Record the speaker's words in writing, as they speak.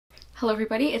Hello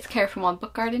everybody, it's Kara from Wild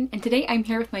Book Garden, and today I'm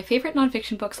here with my favorite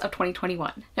nonfiction books of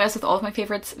 2021. Now, as with all of my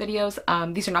favorites videos,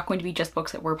 these are not going to be just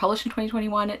books that were published in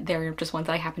 2021, they're just ones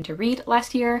that I happened to read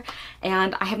last year,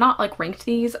 and I have not ranked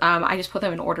these, I just put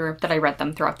them in order that I read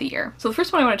them throughout the year. So the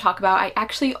first one I want to talk about, I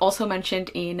actually also mentioned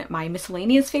in my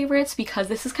miscellaneous favorites because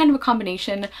this is kind of a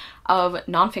combination of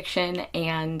nonfiction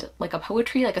and a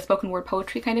poetry, a spoken word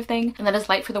poetry kind of thing, and that is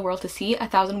Light for the World to See,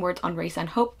 1,000 Words on Race and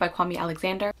Hope by Kwame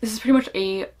Alexander. This is pretty much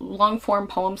a long-form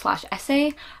poem slash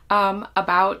essay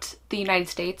about the United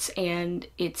States and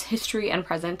its history and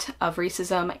present of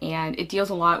racism, and it deals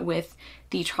a lot with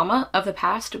the trauma of the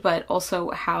past, but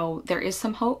also how there is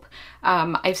some hope.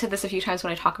 I've said this a few times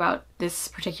when I talk about this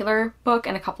particular book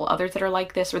and a couple others that are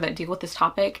like this or that deal with this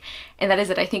topic, and that is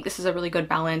that I think this is a really good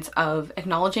balance of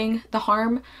acknowledging the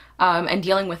harm and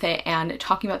dealing with it and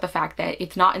talking about the fact that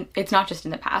it's not just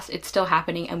in the past, it's still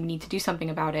happening and we need to do something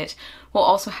about it, while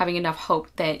also having enough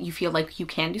hope that you feel like you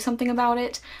can do something about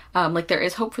it, like there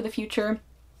is hope for the future.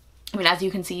 I mean, as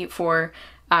you can see from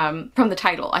the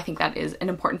title, I think that is an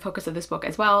important focus of this book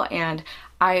as well, and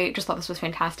I just thought this was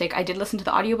fantastic. I did listen to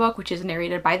the audiobook, which is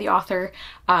narrated by the author,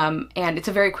 and it's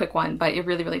a very quick one, but it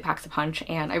really, really packs a punch,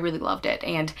 and I really loved it,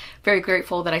 and very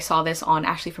grateful that I saw this on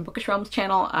Ashley from Bookish Realms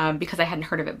channel, because I hadn't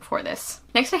heard of it before this.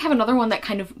 Next, I have another one that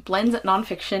kind of blends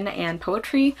nonfiction and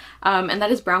poetry, and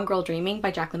that is Brown Girl Dreaming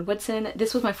by Jacqueline Woodson.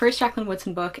 This was my first Jacqueline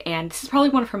Woodson book, and this is probably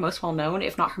one of her most well-known,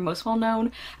 if not her most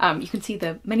well-known. You can see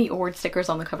the many award stickers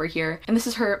on the cover here, and this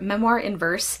is her memoir in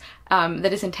verse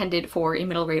that is intended for a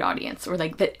middle grade audience, or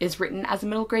that is written as a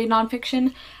middle grade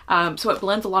nonfiction. So it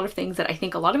blends a lot of things that I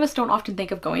think a lot of us don't often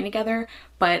think of going together,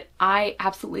 but I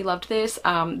absolutely loved this.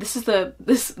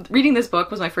 Reading this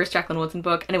book was my first Jacqueline Woodson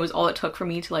book, and it was all it took for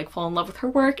me to fall in love with her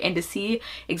work and to see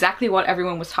exactly what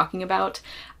everyone was talking about.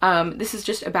 This is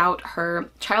just about her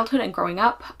childhood and growing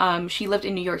up. She lived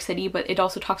in New York City, but it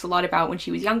also talks a lot about when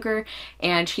she was younger,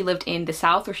 and she lived in the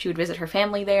South where she would visit her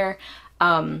family there.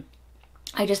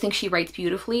 I just think she writes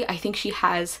beautifully. I think she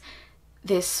has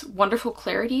this wonderful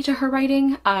clarity to her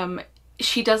writing.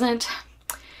 She doesn't,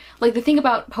 the thing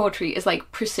about poetry is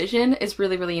precision is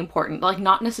really, really important.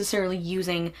 Not necessarily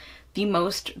using the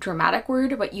most dramatic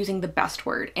word, but using the best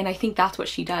word. And I think that's what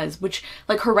she does, which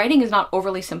her writing is not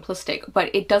overly simplistic,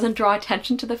 but it doesn't draw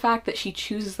attention to the fact that she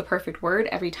chooses the perfect word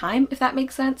every time, if that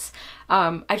makes sense.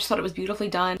 I just thought it was beautifully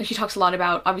done. She talks a lot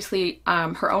about obviously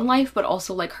her own life, but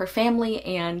also her family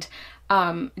and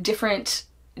different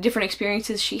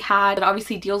experiences she had. It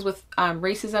obviously deals with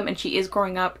racism, and she is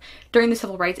growing up during the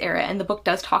civil rights era, and the book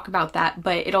does talk about that,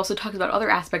 but it also talks about other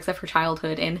aspects of her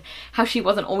childhood and how she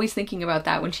wasn't always thinking about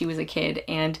that when she was a kid,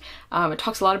 and it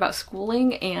talks a lot about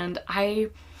schooling, and I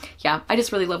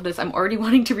just really love this. I'm already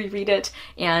wanting to reread it,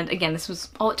 and again, this was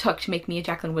all it took to make me a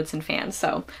Jacqueline Woodson fan,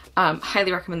 so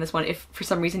highly recommend this one if for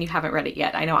some reason you haven't read it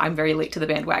yet. I know I'm very late to the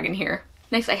bandwagon here.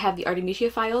 Next, I have the Artemisia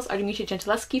Files, Artemisia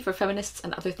Gentileschi for Feminists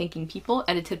and Other Thinking People,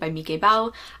 edited by Mike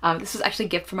Bell. This was actually a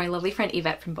gift from my lovely friend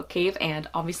Yvette from Book Cave, and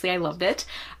obviously I loved it.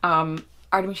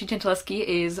 Artemisia Gentileschi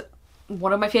is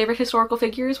one of my favorite historical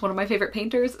figures, one of my favorite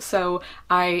painters, so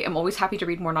I am always happy to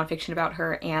read more nonfiction about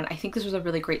her, and I think this was a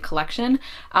really great collection.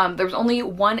 There was only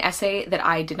one essay that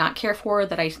I did not care for,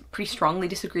 that I pretty strongly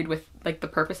disagreed with the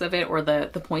purpose of it or the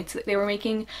points that they were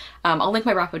making. I'll link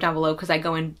my wrap-up down below because I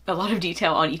go in a lot of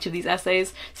detail on each of these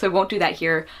essays, so I won't do that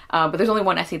here, but there's only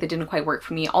one essay that didn't quite work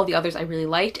for me. All the others I really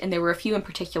liked, and there were a few in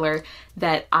particular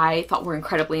that I thought were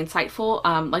incredibly insightful.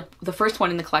 The first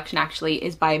one in the collection actually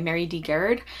is by Mary D.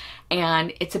 Garrard,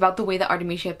 and it's about the way that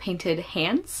Artemisia painted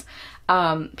hands,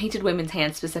 painted women's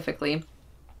hands specifically.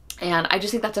 And I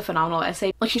just think that's a phenomenal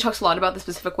essay. She talks a lot about the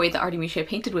specific way that Artemisia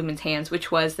painted women's hands,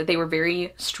 which was that they were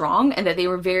very strong and that they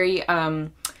were very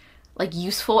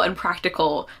useful and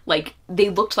practical. They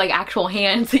looked like actual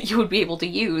hands that you would be able to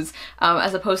use,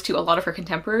 as opposed to a lot of her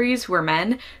contemporaries who were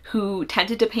men who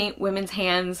tended to paint women's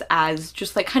hands as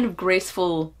just kind of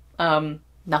graceful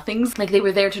nothings. They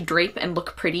were there to drape and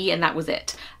look pretty, and that was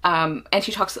it. And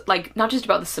she talks not just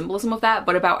about the symbolism of that,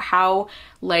 but about how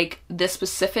the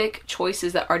specific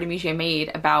choices that Artemisia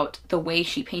made about the way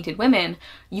she painted women,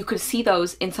 you could see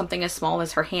those in something as small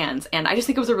as her hands. And I just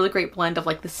think it was a really great blend of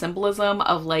the symbolism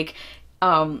of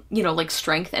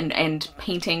strength and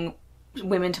painting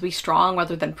women to be strong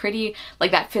rather than pretty.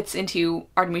 That fits into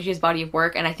Artemisia's body of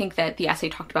work, and I think that the essay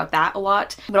talked about that a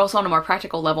lot, but also on a more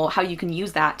practical level, how you can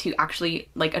use that to actually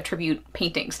attribute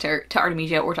paintings to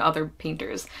Artemisia or to other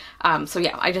painters. So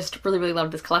yeah, I just really, really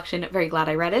loved this collection. Very glad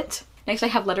I read it. Next I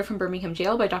have Letter from Birmingham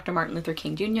Jail by Dr. Martin Luther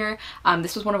King Jr.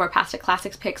 This was one of our Past It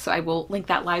Classics picks, so I will link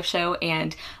that live show,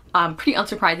 and pretty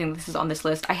unsurprising this is on this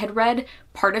list. I had read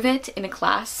part of it in a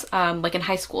class, like in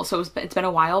high school, so it's been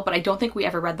a while, but I don't think we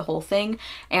ever read the whole thing,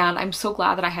 and I'm so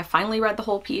glad that I have finally read the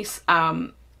whole piece.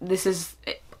 This is,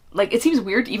 like, it seems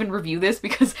weird to even review this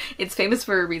because it's famous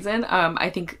for a reason.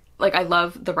 I think, like, I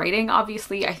love the writing,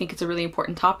 obviously. I think it's a really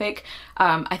important topic.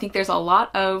 I think there's a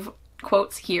lot of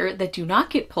quotes here that do not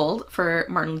get pulled for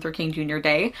Martin Luther King Jr.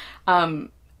 Day.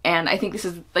 And I think this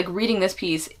is, like, reading this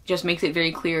piece just makes it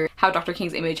very clear how Dr.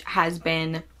 King's image has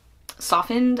been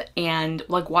softened and,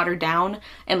 like, watered down,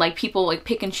 and, like, people, like,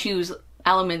 pick and choose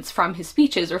elements from his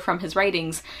speeches or from his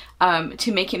writings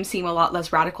to make him seem a lot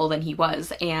less radical than he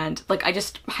was. And, like, I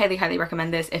just highly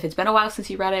recommend this. If it's been a while since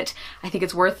you read it, I think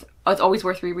it's always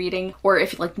worth rereading. Or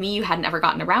if, like me, you hadn't ever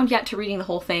gotten around yet to reading the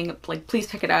whole thing, like, please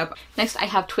pick it up. Next I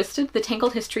have Twisted: The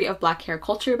Tangled History of Black Hair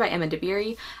Culture by Emma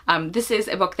Dabiri. This is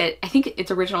a book that I think its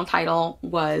original title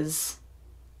was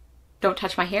Don't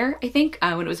Touch My Hair, I think,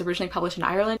 when it was originally published in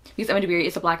Ireland, because Emma Dabiri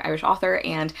is a Black Irish author,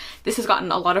 and this has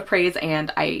gotten a lot of praise,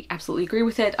 and I absolutely agree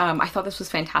with it. I thought this was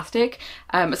fantastic.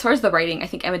 As far as the writing, I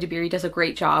think Emma Dabiri does a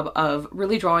great job of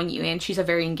really drawing you in. She's a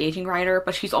very engaging writer,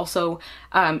 but she's also,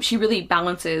 she really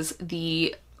balances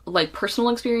the, like,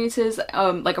 personal experiences,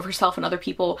 like, of herself and other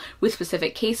people with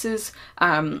specific cases,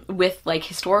 with, like,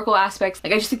 historical aspects.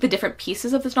 Like, I just think the different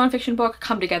pieces of this nonfiction book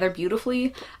come together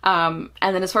beautifully. And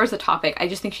then as far as the topic, I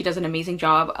just think she does an amazing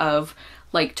job of,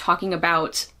 like, talking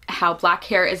about how Black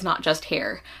hair is not just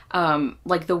hair,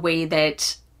 like, the way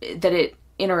that it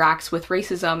interacts with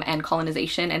racism and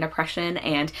colonization and oppression,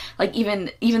 and, like,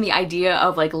 even the idea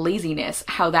of, like, laziness,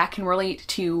 how that can relate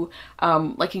to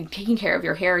like, taking care of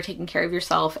your hair, taking care of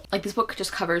yourself. Like, this book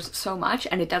just covers so much,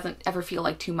 and it doesn't ever feel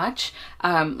like too much.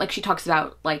 Like, she talks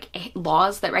about, like,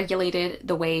 laws that regulated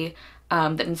the way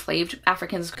that enslaved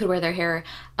Africans could wear their hair.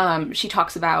 She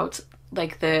talks about,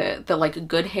 like, the like,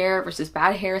 good hair versus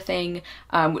bad hair thing,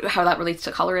 how that relates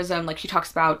to colorism. Like, she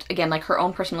talks about, again, like, her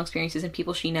own personal experiences and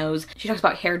people she knows. She talks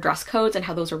about hair dress codes and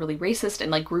how those are really racist and,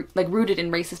 like, rooted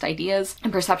in racist ideas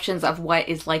and perceptions of what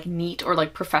is, like, neat or,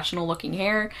 like, professional looking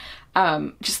hair.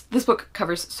 Just, this book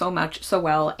covers so much so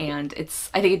well, and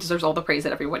I think it deserves all the praise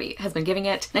that everybody has been giving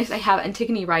it. Next I have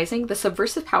Antigone Rising: The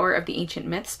Subversive Power of the Ancient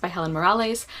Myths by Helen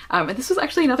Morales. And this was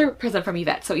actually another present from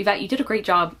Yvette. So Yvette, you did a great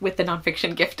job with the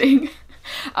nonfiction gifting.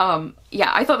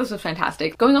 Yeah, I thought this was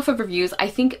fantastic. Going off of reviews, I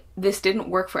think this didn't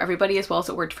work for everybody as well as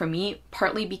it worked for me,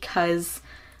 partly because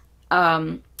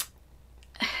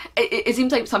it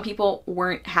seems like some people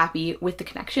weren't happy with the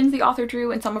connections the author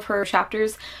drew in some of her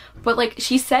chapters, but, like,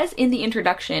 she says in the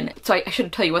introduction, so I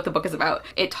should tell you what the book is about.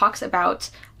 It talks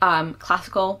about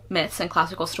classical myths and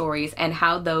classical stories and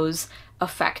how those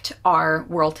affect our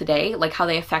world today, like how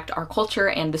they affect our culture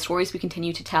and the stories we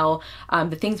continue to tell,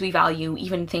 the things we value,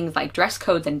 even things like dress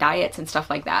codes and diets and stuff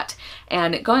like that.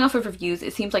 And going off of reviews,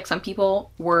 it seems like some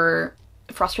people were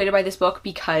frustrated by this book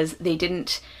because they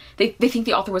think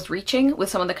the author was reaching with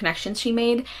some of the connections she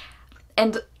made.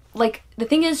 And, like, the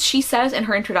thing is, she says in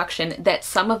her introduction that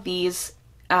some of these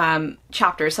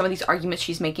chapters, some of these arguments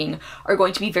she's making are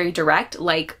going to be very direct.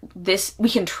 Like, this, we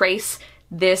can trace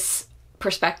this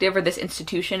perspective or this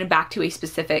institution back to a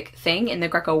specific thing in the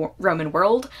Greco-Roman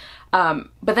world.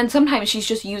 But then sometimes she's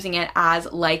just using it as,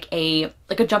 like, a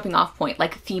jumping off point,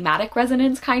 like thematic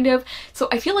resonance, kind of. So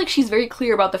I feel like she's very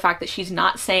clear about the fact that she's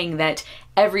not saying that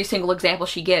every single example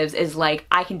she gives is like,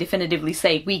 I can definitively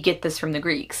say we get this from the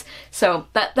Greeks. So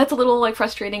that's a little, like,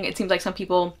 frustrating. It seems like some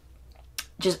people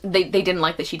just, they didn't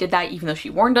like that she did that, even though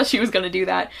she warned us she was going to do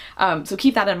that. So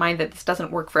keep that in mind, that this doesn't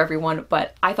work for everyone,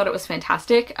 but I thought it was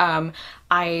fantastic.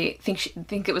 I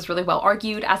think it was really well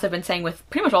argued. As I've been saying with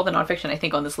pretty much all the nonfiction I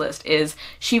think on this list, is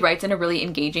she writes in a really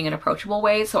engaging and approachable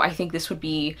way. So I think this would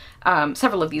be,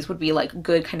 several of these would be, like,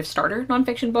 good kind of starter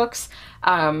nonfiction books.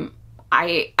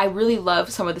 I really love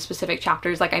some of the specific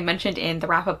chapters. Like I mentioned in the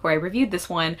wrap-up where I reviewed this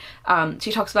one,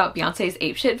 she talks about Beyonce's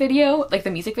Apeshit video, like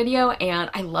the music video, and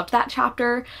I loved that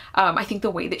chapter. I think the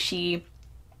way that she,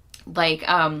 like,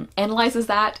 analyzes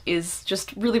that is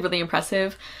just really, really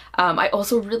impressive. I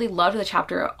also really loved the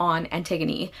chapter on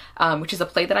Antigone, which is a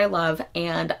play that I love,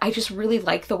 and I just really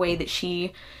like the way that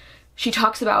she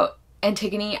talks about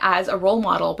Antigone as a role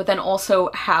model, but then also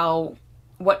how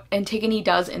what Antigone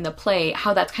does in the play,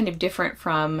 how that's kind of different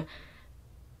from,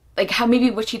 like, how maybe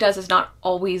what she does is not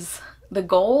always the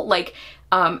goal, like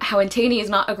how Antigone is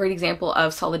not a great example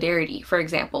of solidarity, for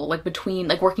example, like between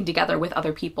like working together with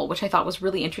other people, which I thought was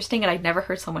really interesting, and I'd never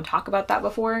heard someone talk about that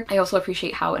before. I also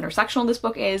appreciate how intersectional this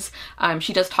book is.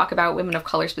 She does talk about women of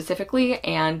color specifically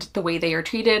and the way they are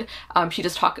treated. She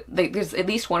does talk, there's at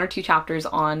least 1 or 2 chapters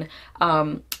on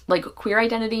like queer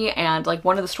identity, and like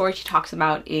one of the stories she talks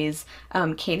about is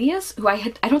Canius, who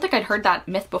I don't think I'd heard that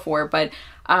myth before, but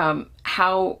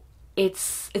how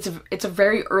it's a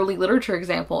very early literature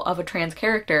example of a trans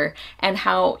character, and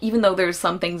how even though there's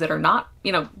some things that are not,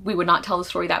 you know, we would not tell the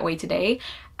story that way today,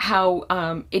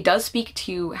 how it does speak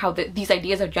to how these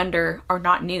ideas of gender are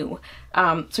not new.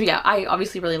 So yeah, I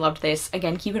obviously really loved this.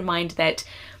 Again, keep in mind that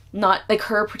not like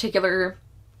her particular,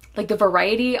 like the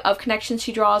variety of connections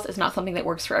she draws is not something that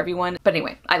works for everyone. But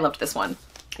anyway, I loved this one.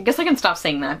 I guess I can stop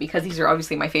saying that because these are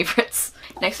obviously my favorites.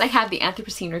 Next I have The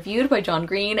Anthropocene Reviewed by John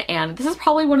Green, and this is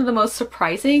probably one of the most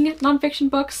surprising nonfiction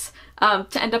books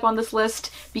to end up on this list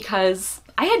because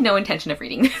I had no intention of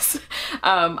reading this.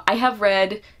 I have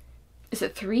read, is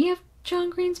it 3 of John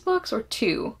Green's books or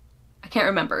 2? I can't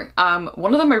remember.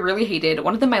 One of them I really hated,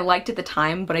 one of them I liked at the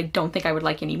time, but I don't think I would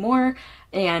like anymore.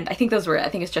 And I think those were it. I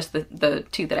think it's just the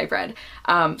 2 that I've read.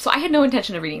 So I had no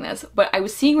intention of reading this, but I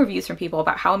was seeing reviews from people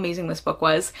about how amazing this book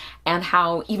was and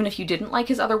how even if you didn't like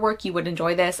his other work, you would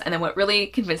enjoy this. And then what really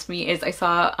convinced me is I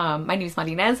saw My Name is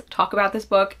Martinez talk about this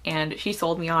book, and she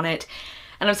sold me on it.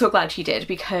 And I'm so glad she did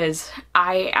because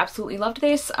I absolutely loved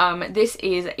this. This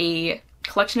is a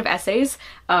collection of essays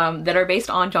that are based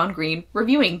on John Green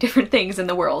reviewing different things in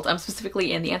the world,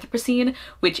 specifically in the Anthropocene,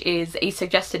 which is a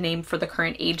suggested name for the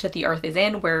current age that the Earth is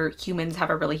in, where humans have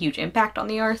a really huge impact on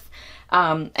the Earth.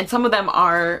 And some of them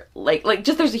are like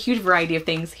just there's a huge variety of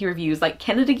things he reviews, like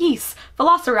Canada geese,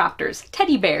 velociraptors,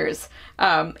 teddy bears,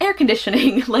 air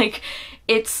conditioning. Like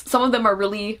some of them are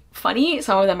really funny,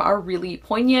 some of them are really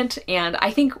poignant, and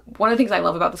I think one of the things I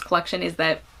love about this collection is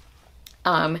that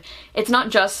it's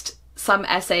not just some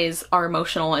essays are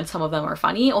emotional and some of them are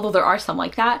funny, although there are some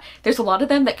like that. There's a lot of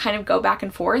them that kind of go back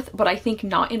and forth, but I think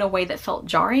not in a way that felt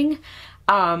jarring.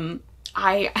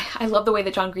 I love the way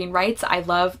that John Green writes. I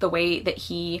love the way that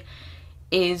he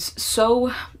is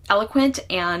so eloquent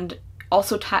and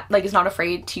also is not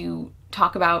afraid to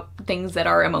talk about things that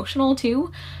are emotional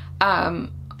too.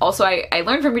 Also, I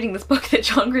learned from reading this book that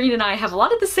John Green and I have a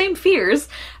lot of the same fears,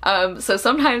 so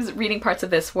sometimes reading parts of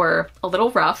this were a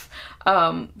little rough,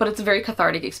 but it's a very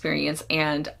cathartic experience,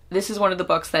 and this is one of the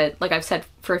books that, like I've said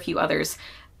for a few others,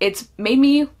 it's made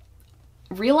me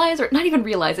realize, or not even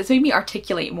realize, it's made me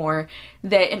articulate more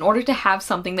that in order to have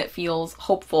something that feels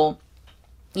hopeful,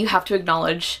 you have to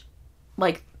acknowledge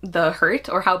like the hurt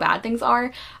or how bad things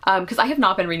are, because I have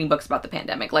not been reading books about the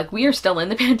pandemic. Like, we are still in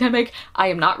the pandemic. I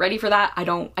am not ready for that. I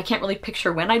can't really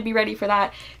picture when I'd be ready for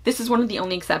that. This is one of the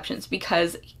only exceptions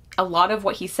because a lot of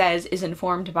what he says is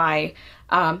informed by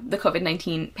the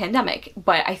COVID-19 pandemic,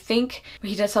 but I think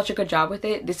he does such a good job with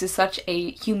it. This is such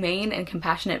a humane and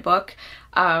compassionate book.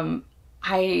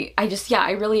 I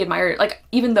really admire, like,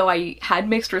 even though I had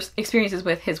mixed experiences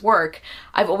with his work,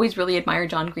 I've always really admired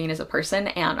John Green as a person,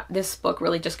 and this book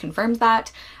really just confirms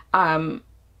that.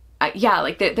 Yeah,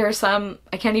 like there are some,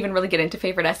 I can't even really get into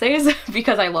favorite essays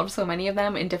because I love so many of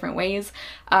them in different ways.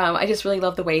 I just really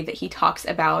love the way that he talks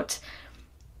about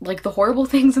like the horrible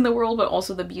things in the world, but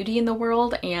also the beauty in the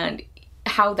world, and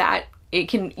how that you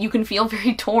can feel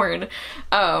very torn.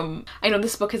 I know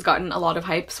this book has gotten a lot of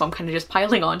hype, so I'm kind of just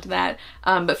piling on to that.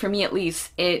 But for me at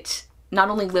least, it not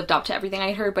only lived up to everything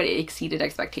I heard, but it exceeded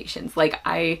expectations. Like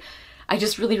I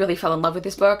just really, really fell in love with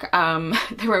this book.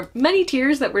 There were many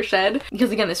tears that were shed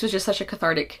because again, this was just such a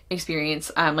cathartic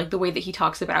experience. Like the way that he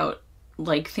talks about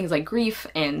like things like grief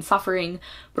and suffering,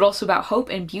 but also about hope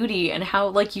and beauty and how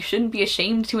like you shouldn't be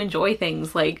ashamed to enjoy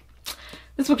things. Like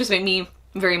this book just made me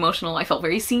very emotional. I felt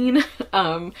very seen.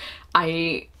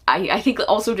 I think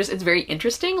also just it's very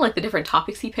interesting, like the different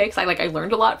topics he picks. I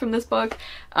learned a lot from this book.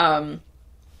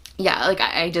 Yeah, like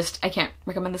I can't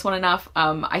recommend this one enough.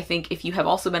 I think if you have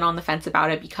also been on the fence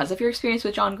about it because of your experience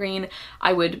with John Green,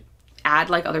 I would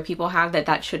add, like other people have,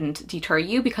 that shouldn't deter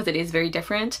you because it is very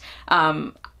different.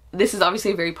 This is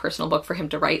obviously a very personal book for him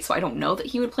to write, so I don't know that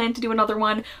he would plan to do another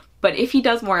one. But if he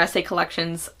does more essay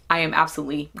collections, I am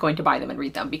absolutely going to buy them and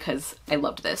read them because I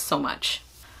loved this so much.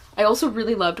 I also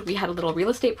really loved We Had a Little Real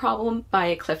Estate Problem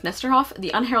by Cliff Nesterhoff,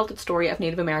 The Unheralded Story of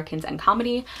Native Americans and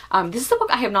Comedy. This is a book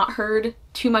I have not heard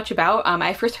too much about.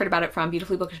 I first heard about it from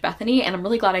Beautifully Bookish Bethany, and I'm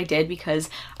really glad I did because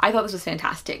I thought this was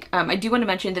fantastic. I do want to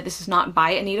mention that this is not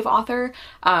by a native author.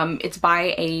 It's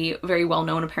by a very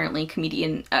well-known, apparently,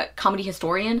 comedy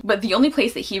historian, but the only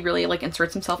place that he really like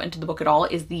inserts himself into the book at all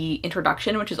is the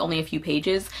introduction, which is only a few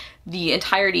pages. The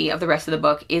entirety of the rest of the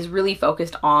book is really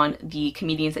focused on the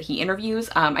comedians that he interviews.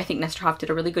 I think Nesterhoff did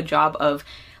a really good job of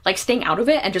like staying out of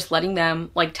it and just letting them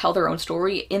like tell their own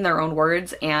story in their own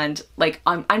words. And like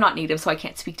I'm not native, so I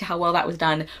can't speak to how well that was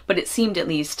done, but it seemed at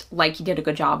least like he did a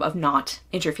good job of not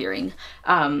interfering.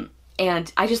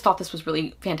 And I just thought this was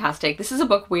really fantastic. This is a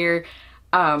book where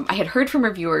I had heard from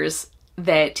reviewers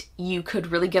that you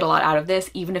could really get a lot out of this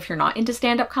even if you're not into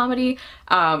stand-up comedy,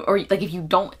 or like if you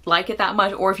don't like it that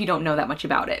much, or if you don't know that much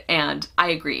about it. And I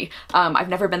agree. I've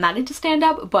never been that into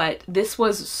stand-up, but this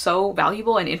was so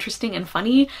valuable and interesting and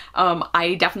funny.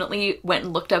 I definitely went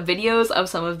and looked up videos of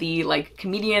some of the like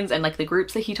comedians and like the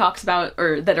groups that he talks about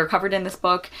or that are covered in this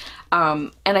book.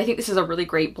 And I think this is a really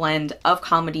great blend of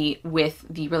comedy with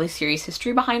the really serious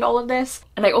history behind all of this.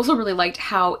 And I also really liked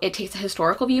how it takes a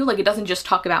historical view. Like it doesn't just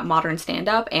talk about modern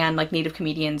stand-up and like native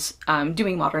comedians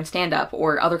doing modern stand-up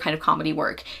or other kind of comedy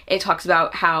work. It talks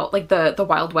about how like the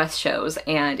Wild West shows,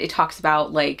 and it talks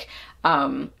about like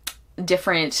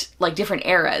different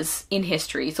eras in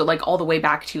history, so like all the way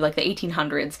back to like the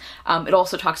 1800s. It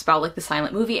also talks about like the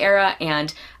silent movie era,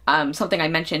 and something I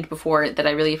mentioned before that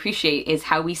I really appreciate is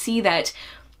how we see that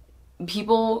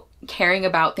people caring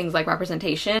about things like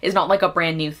representation is not like a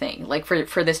brand new thing like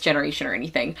for this generation or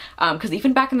anything, because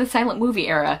even back in the silent movie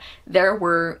era there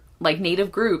were like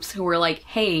native groups who were like,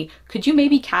 hey, could you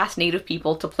maybe cast native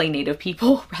people to play native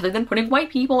people rather than putting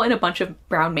white people in a bunch of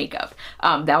brown makeup?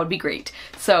 That would be great.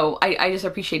 So I just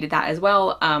appreciated that as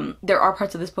well. There are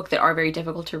parts of this book that are very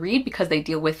difficult to read because they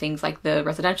deal with things like the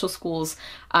residential schools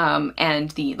and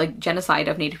the like genocide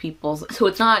of native peoples. So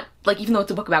it's not like, even though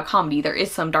it's a book about comedy, there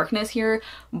is some darkness here,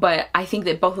 but I think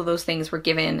that both of those things were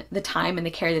given the time and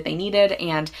the care that they needed,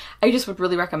 and I just would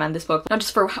really recommend this book, not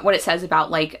just for what it says about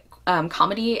like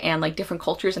comedy and like different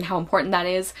cultures and how important that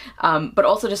is, but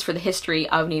also just for the history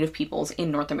of native peoples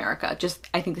in North America. Just,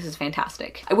 I think this is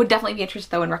fantastic. I would definitely be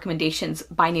interested though in recommendations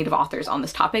by native authors on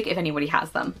this topic if anybody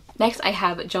has them. Next I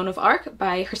have Joan of Arc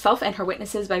by Herself and Her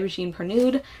Witnesses by Regine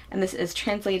Pernoud, and this is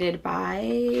translated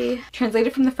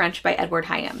from the French by Edward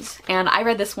Hyams. And I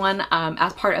read this one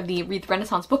as part of the Read the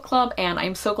Renaissance book club, and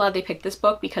I'm so glad they picked this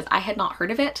book because I had not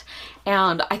heard of it,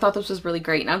 and I thought this was really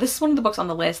great. Now this is one of the books on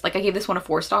the list, like I gave this one a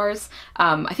 4 stars.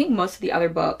 I think most of the other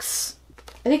books,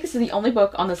 I think this is the only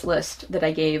book on this list that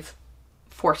I gave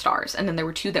 4 stars, and then there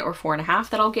were 2 that were 4.5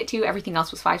 that I'll get to. Everything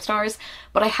else was 5 stars,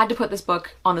 but I had to put this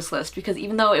book on this list because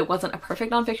even though it wasn't a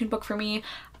perfect nonfiction book for me,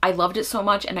 I loved it so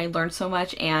much and I learned so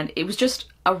much, and it was just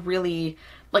a really,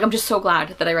 like, I'm just so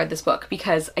glad that I read this book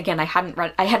because, again, I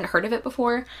hadn't heard of it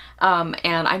before, and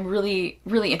I'm really,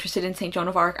 really interested in St. Joan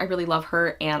of Arc. I really love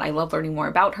her, and I love learning more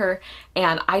about her,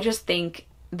 and I just think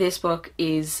this book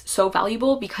is so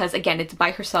valuable because, again, it's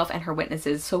by herself and her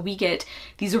witnesses, so we get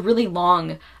these really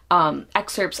long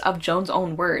excerpts of Joan's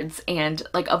own words and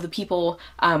like of the people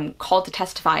called to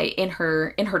testify in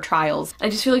her trials. I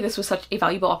just feel like this was such a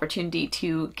valuable opportunity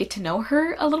to get to know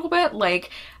her a little bit. Like,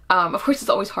 of course, it's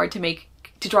always hard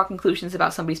to draw conclusions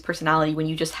about somebody's personality when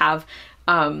you just have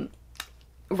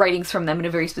writings from them in a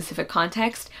very specific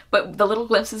context, but the little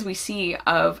glimpses we see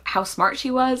of how smart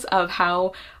she was, of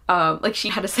how like she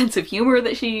had a sense of humor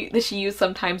that she used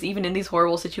sometimes even in these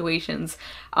horrible situations,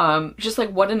 just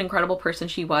like what an incredible person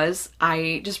she was.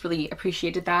 I just really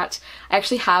appreciated that. I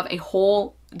actually have a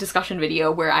whole discussion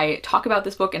video where I talk about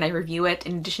this book and I review it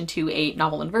in addition to a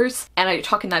novel in verse, and I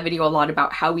talk in that video a lot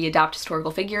about how we adapt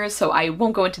historical figures, so I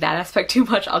won't go into that aspect too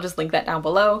much. I'll just link that down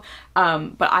below.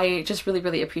 But I just really,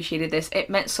 really appreciated this. It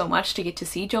meant so much to get to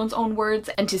see Joan's own words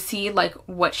and to see like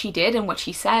what she did and what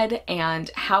she said, and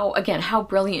how, again, how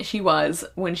brilliant she was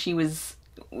when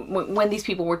these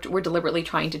people were deliberately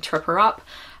trying to trip her up.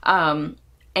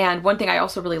 And one thing I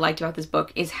also really liked about this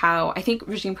book is how I think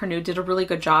Regine Pernoud did a really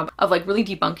good job of like really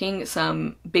debunking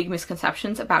some big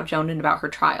misconceptions about Joan and about her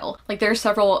trial. Like there are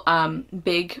several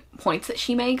big points that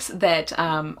she makes that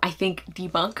I think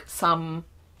debunk some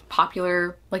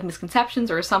popular like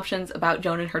misconceptions or assumptions about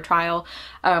Joan and her trial.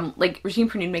 Like Regine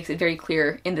Pernoud makes it very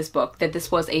clear in this book that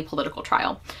this was a political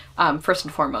trial. First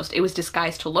and foremost, it was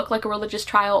disguised to look like a religious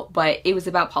trial, but it was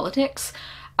about politics.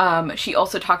 She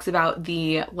also talks about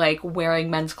the like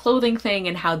wearing men's clothing thing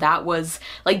and how that was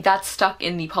like, that's stuck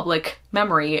in the public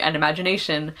memory and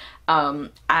imagination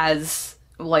as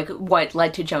like what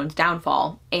led to Joan's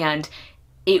downfall. And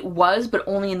it was, but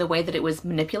only in the way that it was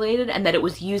manipulated and that it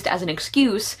was used as an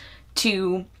excuse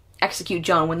to execute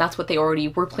Joan when that's what they already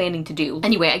were planning to do.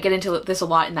 Anyway, I get into this a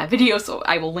lot in that video, so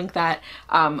I will link that.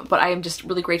 But I am just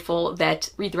really grateful that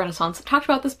Read the Renaissance talked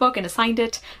about this book and assigned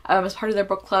it as part of their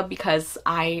book club, because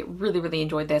I really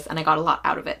enjoyed this and I got a lot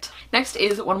out of it. Next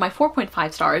is one of my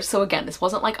 4.5 stars. So again, this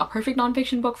wasn't like a perfect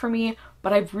nonfiction book for me,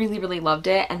 but I really loved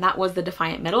it, and that was The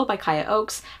Defiant Middle by Kaya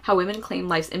Oakes, How Women Claim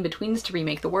Life's In-Betweens to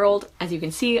Remake the World. As you can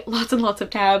see, lots and lots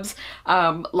of tabs,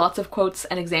 lots of quotes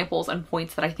and examples and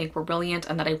points that I think were brilliant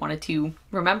and that I wanted to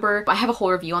remember. I have a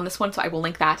whole review on this one, so I will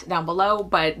link that down below,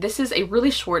 but this is a really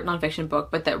short nonfiction book,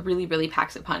 but that really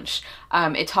packs a punch.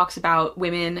 It talks about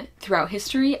women throughout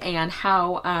history and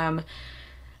how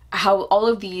all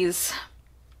of these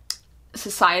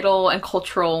societal and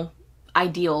cultural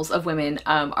ideals of women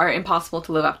are impossible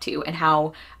to live up to, and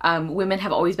how women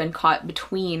have always been caught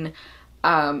between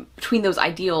those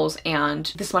ideals and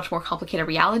this much more complicated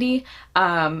reality,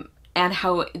 and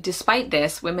how despite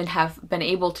this, women have been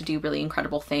able to do really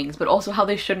incredible things, but also how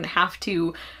they shouldn't have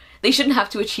to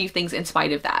achieve things in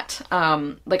spite of that.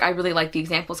 Like, I really like the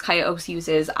examples Kaya Oakes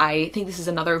uses. I think this is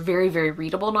another very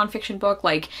readable nonfiction book.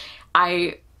 Like,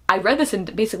 I read this in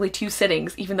basically 2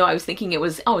 sittings, even though I was thinking it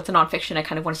was, oh, it's a nonfiction, I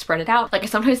kind of want to spread it out. Like, I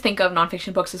sometimes think of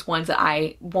nonfiction books as ones that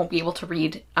I won't be able to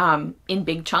read in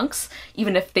big chunks,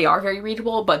 even if they are very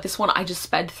readable, but this one I just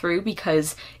sped through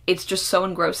because it's just so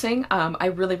engrossing. I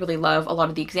really love a lot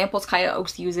of the examples Kaya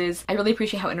Oakes uses. I really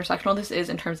appreciate how intersectional this is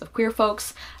in terms of queer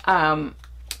folks.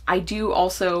 I do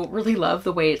also really love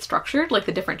the way it's structured. Like,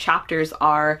 the different chapters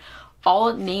are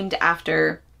all named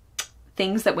after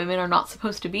things that women are not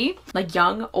supposed to be, like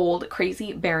young, old,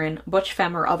 crazy, barren, butch,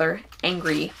 femme or other,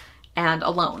 angry, and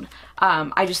alone.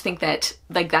 I just think that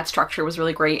like that structure was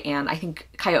really great, and I think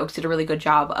Kaya Oakes did a really good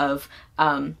job of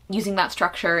using that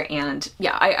structure, and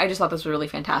yeah, I just thought this was really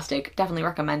fantastic. Definitely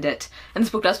recommend it. And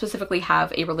this book does specifically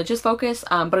have a religious focus,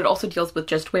 but it also deals with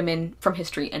just women from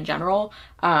history in general,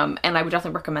 and I would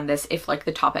definitely recommend this if like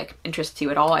the topic interests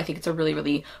you at all. I think it's a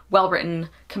really well-written,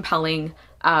 compelling,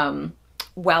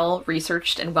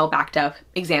 well-researched and well-backed up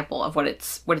example of what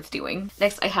it's doing.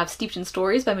 Next, I have Steeped in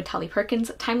Stories by Mitali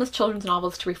Perkins, timeless children's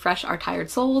novels to refresh our tired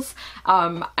souls.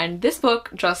 And this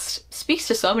book just speaks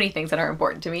to so many things that are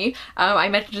important to me. I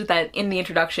mentioned that in the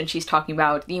introduction she's talking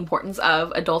about the importance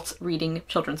of adults reading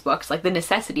children's books, like the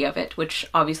necessity of it, which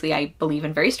obviously I believe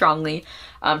in very strongly.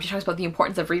 She talks about the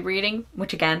importance of rereading,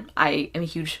 which again, I am a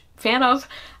huge fan of.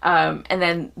 And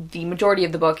then the majority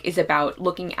of the book is about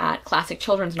looking at classic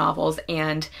children's novels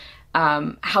and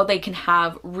how they can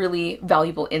have really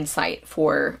valuable insight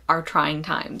for our trying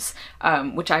times,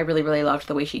 which I really loved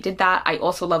the way she did that. I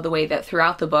also love the way that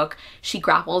throughout the book she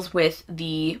grapples with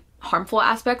the harmful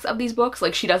aspects of these books.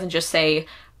 Like, she doesn't just say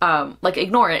like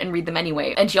ignore it and read them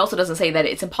anyway, and she also doesn't say that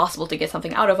it's impossible to get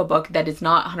something out of a book that is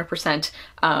not 100%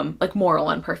 like moral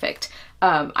and perfect.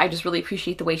 I just really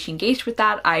appreciate the way she engaged with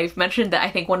that. I've mentioned that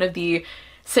I think one of the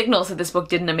signals that this book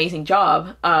did an amazing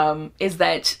job is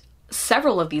that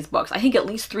several of these books, I think at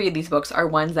least 3 of these books, are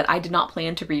ones that I did not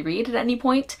plan to reread at any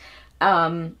point.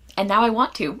 And now I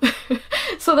want to.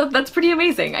 So that's pretty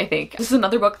amazing, I think. This is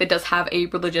another book that does have a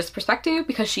religious perspective,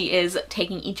 because she is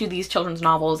taking each of these children's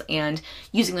novels and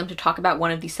using them to talk about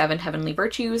one of the 7 heavenly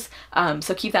virtues.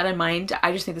 So keep that in mind.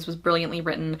 I just think this was brilliantly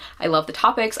written. I love the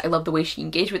topics, I love the way she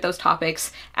engaged with those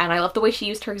topics, and I love the way she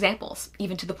used her examples,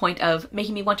 even to the point of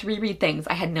making me want to reread things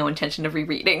I had no intention of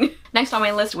rereading. Next on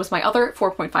my list was my other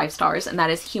 4.5 stars, and that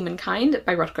is Humankind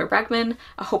by Rutger Bregman,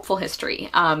 A Hopeful History.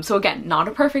 So again, not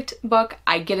a perfect book.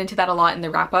 I get into that a lot in the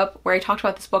wrap-up where I talked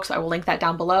about this book, so I will link that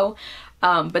down below.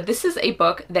 But this is a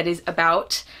book that is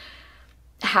about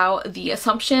how the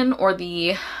assumption or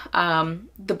the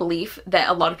belief that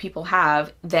a lot of people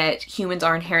have that humans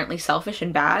are inherently selfish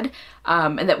and bad,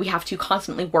 and that we have to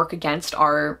constantly work against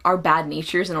our bad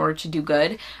natures in order to do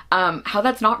good, how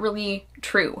that's not really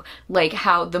true. Like,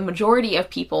 how the majority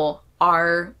of people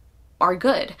are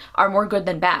good, are more good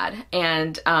than bad,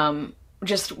 and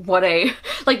just what a,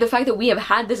 like, the fact that we have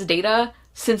had this data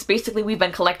since basically we've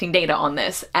been collecting data on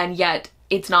this, and yet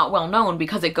it's not well known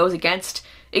because it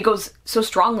goes so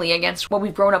strongly against what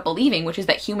we've grown up believing, which is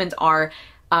that humans are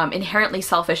inherently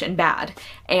selfish and bad.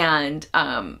 And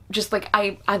just like,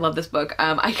 I love this book.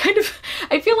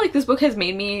 I feel like this book has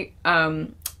made me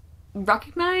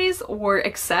recognize or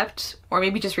accept, or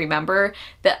maybe just remember,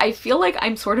 that I feel like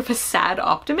I'm sort of a sad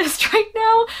optimist right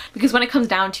now, because when it comes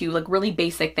down to like really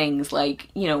basic things like,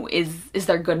 you know, is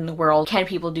there good in the world? Can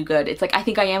people do good? It's like, I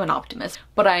think I am an optimist,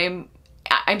 but I'm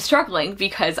I'm struggling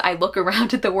because I look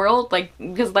around at the world,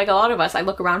 because like a lot of us, I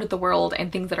look around at the world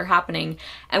and things that are happening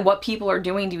and what people are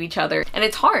doing to each other. And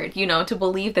it's hard, you know, to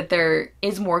believe that there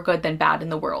is more good than bad in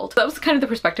the world. So that was kind of the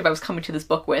perspective I was coming to this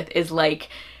book with, is like,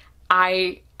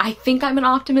 I think I'm an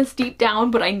optimist deep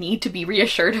down, but I need to be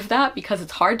reassured of that because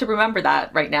it's hard to remember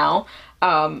that right now.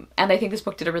 And I think this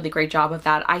book did a really great job of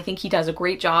that. I think he does a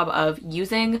great job of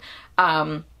using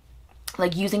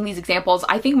these examples.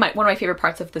 I think one of my favorite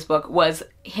parts of this book was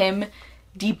him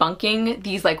debunking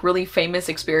these like really famous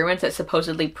experiments that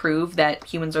supposedly prove that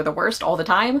humans are the worst all the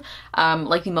time,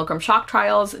 like the Milgram shock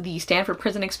trials, the Stanford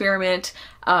prison experiment,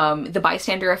 the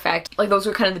bystander effect. Like those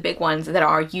are kind of the big ones that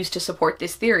are used to support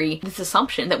this theory, this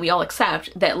assumption that we all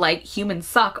accept that like humans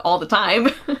suck all the time.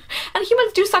 And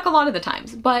humans do suck a lot of the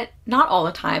times, but not all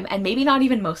the time, and maybe not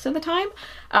even most of the time.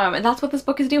 And that's what this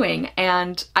book is doing.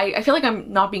 And I feel like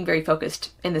I'm not being very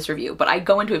focused in this review, but I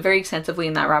go into it very extensively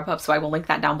in that wrap up, so I will link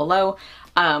that down below.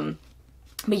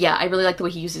 But yeah, I really like the way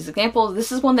he uses examples.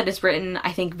 This is one that is written,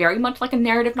 I think, very much like a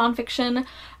narrative nonfiction.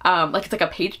 Like it's like a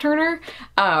page turner,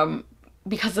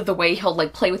 because of the way he'll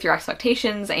like play with your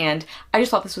expectations. And I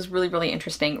just thought this was really, really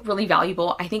interesting, really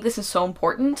valuable. I think this is so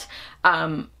important.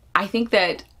 I think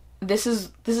that this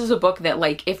is a book that,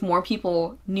 like, if more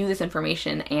people knew this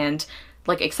information and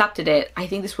like accepted it, I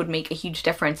think this would make a huge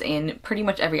difference in pretty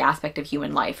much every aspect of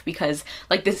human life, because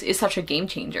like this is such a game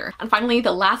changer. And finally,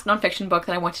 the last nonfiction book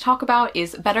that I want to talk about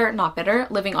is Better Not Bitter: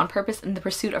 Living on Purpose in the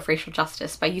Pursuit of Racial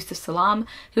Justice by Yusuf Salaam,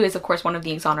 who is of course one of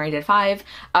the Exonerated Five.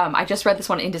 I just read this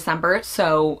one in December,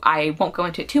 so I won't go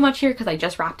into it too much here because I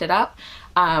just wrapped it up.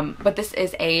 But this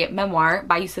is a memoir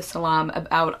by Yusuf Salaam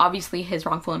about obviously his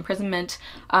wrongful imprisonment,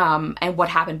 and what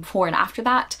happened before and after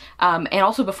that, and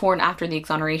also before and after the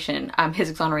exoneration, his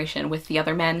exoneration with the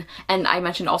other men. And I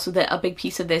mentioned also that a big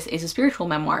piece of this is a spiritual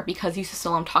memoir, because Yusuf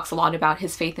Salaam talks a lot about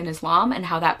his faith in Islam and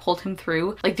how that pulled him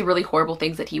through like the really horrible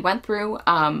things that he went through.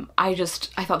 I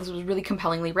thought this was really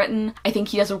compellingly written. I think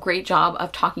he does a great job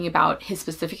of talking about his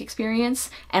specific experience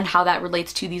and how that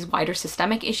relates to these wider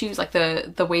systemic issues, like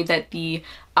the way that the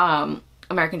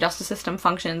American justice system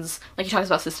functions. Like he talks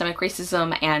about systemic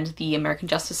racism and the American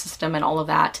justice system and all of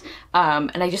that.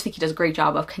 And I just think he does a great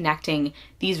job of connecting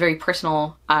these very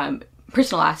personal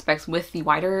aspects with the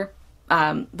wider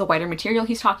material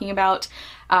he's talking about.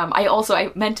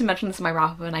 I meant to mention this in my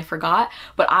wrap up and I forgot,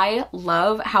 but I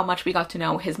love how much we got to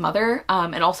know his mother,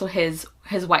 and also his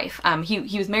wife.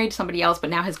 He was married to somebody else, but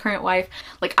now his current wife.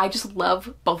 Like, I just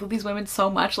love both of these women so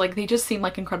much. Like, they just seem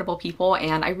like incredible people,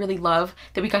 and I really love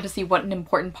that we got to see what an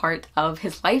important part of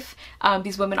his life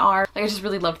these women are. Like, I just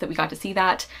really loved that we got to see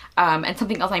that. And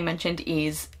something else I mentioned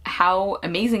is how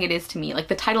amazing it is to me. Like,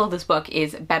 the title of this book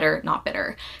is Better Not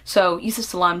Bitter. So Yusuf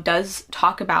Salaam does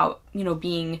talk about, you know,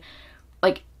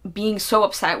 being so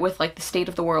upset with like the state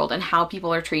of the world and how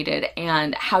people are treated,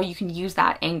 and how you can use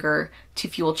that anger to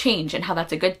fuel change and how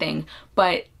that's a good thing.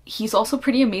 But he's also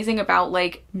pretty amazing about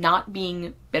like not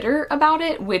being bitter about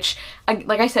it, which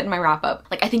like I said in my wrap up,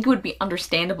 like I think it would be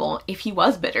understandable if he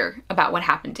was bitter about what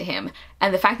happened to him,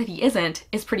 and the fact that he isn't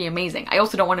is pretty amazing. I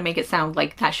also don't want to make it sound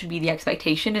like that should be the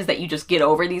expectation, is that you just get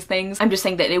over these things. I'm just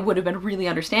saying that it would have been really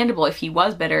understandable if he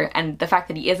was bitter, and the fact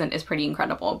that he isn't is pretty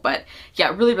incredible. But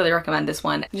yeah, really, really recommend this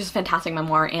one. Just a fantastic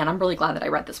memoir, and I'm really glad that I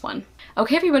read this one.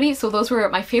 Okay everybody, so those were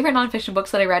my favorite nonfiction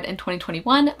books that I read in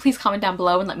 2021. Please comment down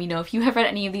below and let me know if you have read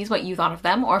any of these, what you thought of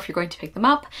them, or if you're going to pick them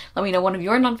up. Let me know one of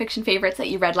your nonfiction favorites that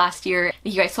you read last year.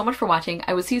 Thank you guys so much for watching.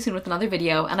 I will see you soon with another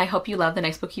video, and I hope you love the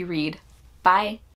next book you read. Bye!